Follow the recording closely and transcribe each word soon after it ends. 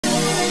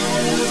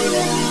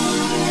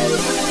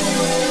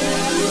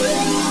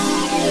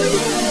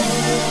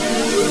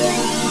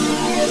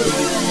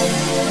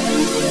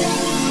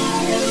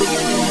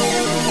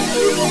I'm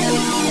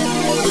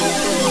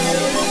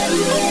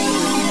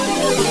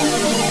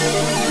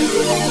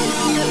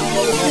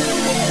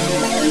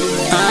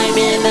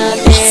in a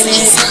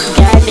panic,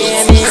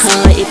 goddamn it,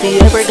 if you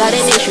ever got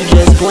an issue,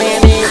 just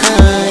blam it,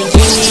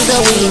 give me the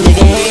weed,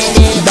 nigga, hand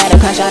it.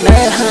 Better crush on her,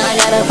 I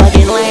gotta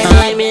fucking land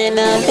it. I'm in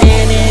a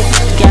panic,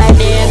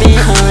 goddamn it,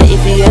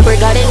 if you ever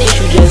got an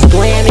issue, just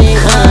blam it,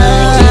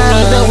 give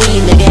me the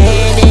weed, nigga,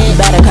 hand it.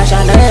 Better crush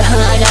on her,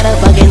 I gotta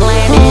fucking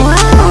land it.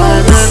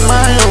 I'm in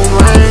my own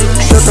lane,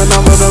 tripping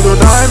on another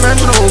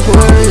dimensional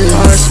plane.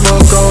 I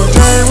smoke all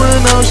day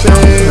with no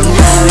shame,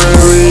 I'm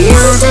really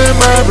using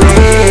my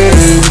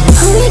brain.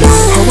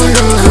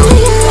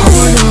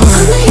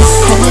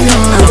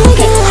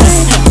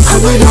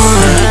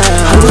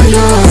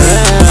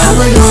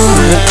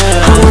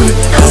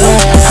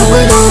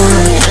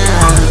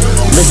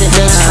 Listen,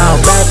 bitch, how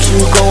about you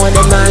going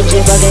and mind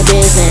your fucking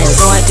business?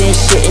 So I did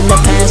shit in the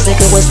past,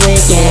 think it was lit,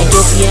 yeah.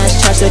 Guilty as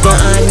charged, nigga,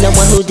 I'm the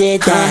one who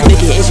did that.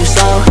 Pick it, is you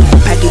slow?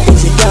 Pack your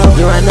things and go.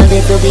 You're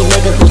another filthy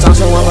nigga who's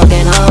also a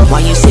fucking hoe.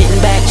 While you sitting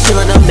back,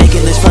 chillin', I'm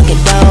making this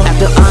fucking dough.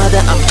 After all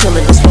that, I'm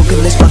chillin' and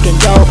smoking this fucking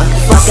dope.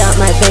 Fuck out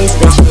my face,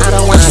 bitch, I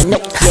don't want you,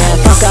 nope. Yeah,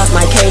 fuck off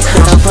my case,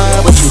 bitch, I'm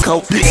fine with you,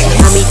 cope.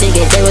 Had me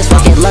thinking there was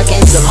fucking luck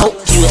and some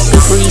hope. You a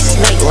slippery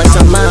snake like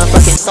some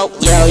motherfucking soap.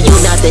 Yo, you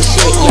not the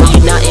shit, yo,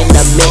 you not in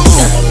the mix.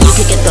 You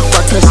can get the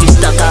fuck cause you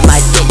stuck on my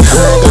dick. Go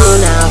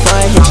now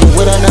before I hit you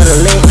with another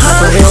lick. I'm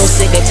for real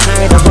sick and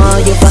tired of all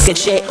your fucking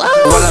shit.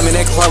 When I'm in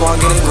that club, I'm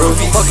getting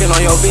groovy. Fucking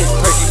on your bitch,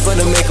 perky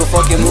finna make a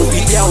fucking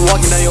movie. Yeah, I'm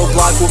walking down your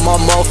block with my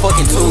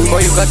motherfucking tooth.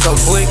 Boy, you got your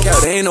blick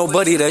out, there ain't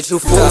nobody that you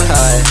fooling.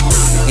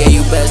 Yeah,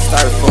 you best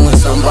start fooling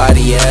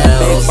somebody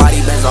else. Big body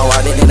bands all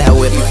out in that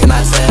whip, you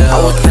cannot tell. I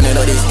was counting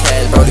all this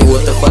cash, brody,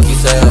 what the fuck you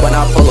sell? When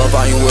I pull up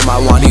on you with my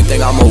wand, you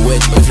think I'm a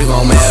witch, but you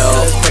gon' mail.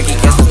 Perky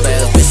catch the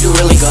spells, bitch, you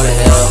really gonna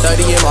hell.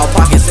 30 in my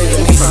pocket,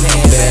 saving me from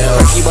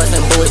handbell. Perky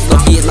bustin' bullets,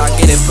 lucky it's not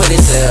getting put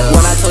in cell.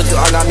 When I told you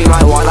I got me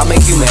my wand, I'll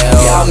make you mail.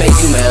 Yeah, I'll make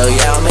you mail,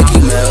 yeah, I'll make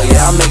you mail,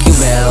 yeah, I'll make you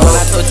mail. When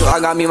I told you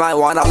I got me my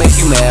wand, I'll make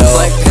you mail.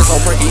 Like piss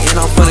on Perky and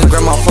I'm finna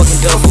grab my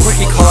fucking dope.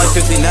 Perky call like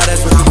 50, now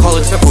that's what you call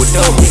a triple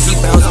dope. Yeah, he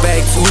bounce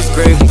back to his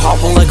grave,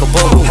 poppin' like a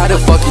bubble. How the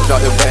fuck you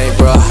drop your bag,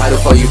 bro? How the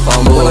fuck you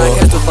fumble? When I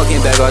catch the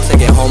fucking bag, I'll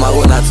take it home, I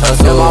will not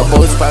tussle. And my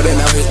boat sprouting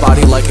out his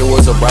body like it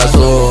was a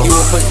Brussels. You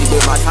a pussy,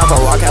 but my top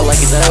I rock out like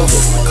it's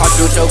Elvis. Caught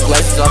you with your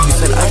glasses off, you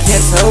said I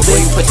can't tell, bitch.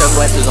 When you put your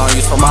glasses on,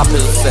 you so my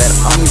pistol said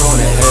I'm going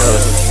to hell.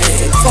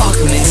 Shit, fuck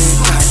me,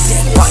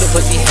 goddamn. Rock the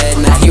pussy head,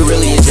 now he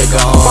really is your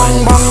gone.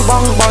 Bong, bong,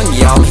 bong, bong,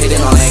 yeah, I'm hitting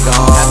on that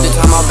gone. After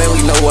time, I bet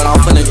we know what I'm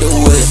finna do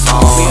with this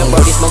song. Me and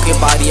Brody smoking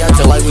body out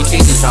till like we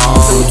Jesus on.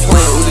 Two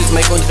twin Uzis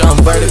make him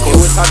jump vertical. He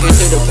was talking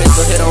shit, the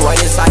pistol hit him right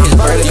inside his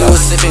vertigo. You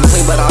was sipping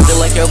clean, but I'm just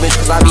like your bitch,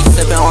 cause I be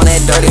sipping on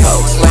that dirty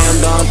hoe. Slam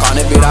dunk on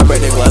it, beat, I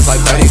break the glass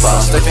like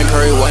 35. Stephen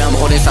Curry way, I'm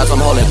holding shots,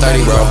 I'm holding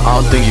 30, bro. I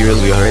don't think you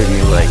really heard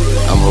me, like,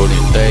 I'm holding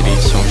 30,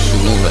 so I'm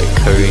shooting like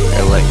Curry.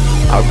 Or like,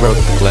 I broke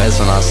the glass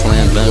and I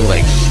slammed dunk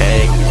like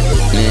Shaq.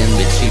 Man,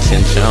 the Cheech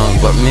and Chong.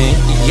 But man,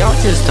 y'all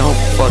just don't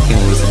fucking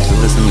listen to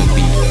the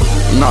beat.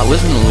 Not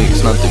listen to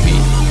lyrics, not the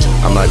beat.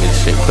 I'm not gonna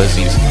shit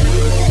pussies.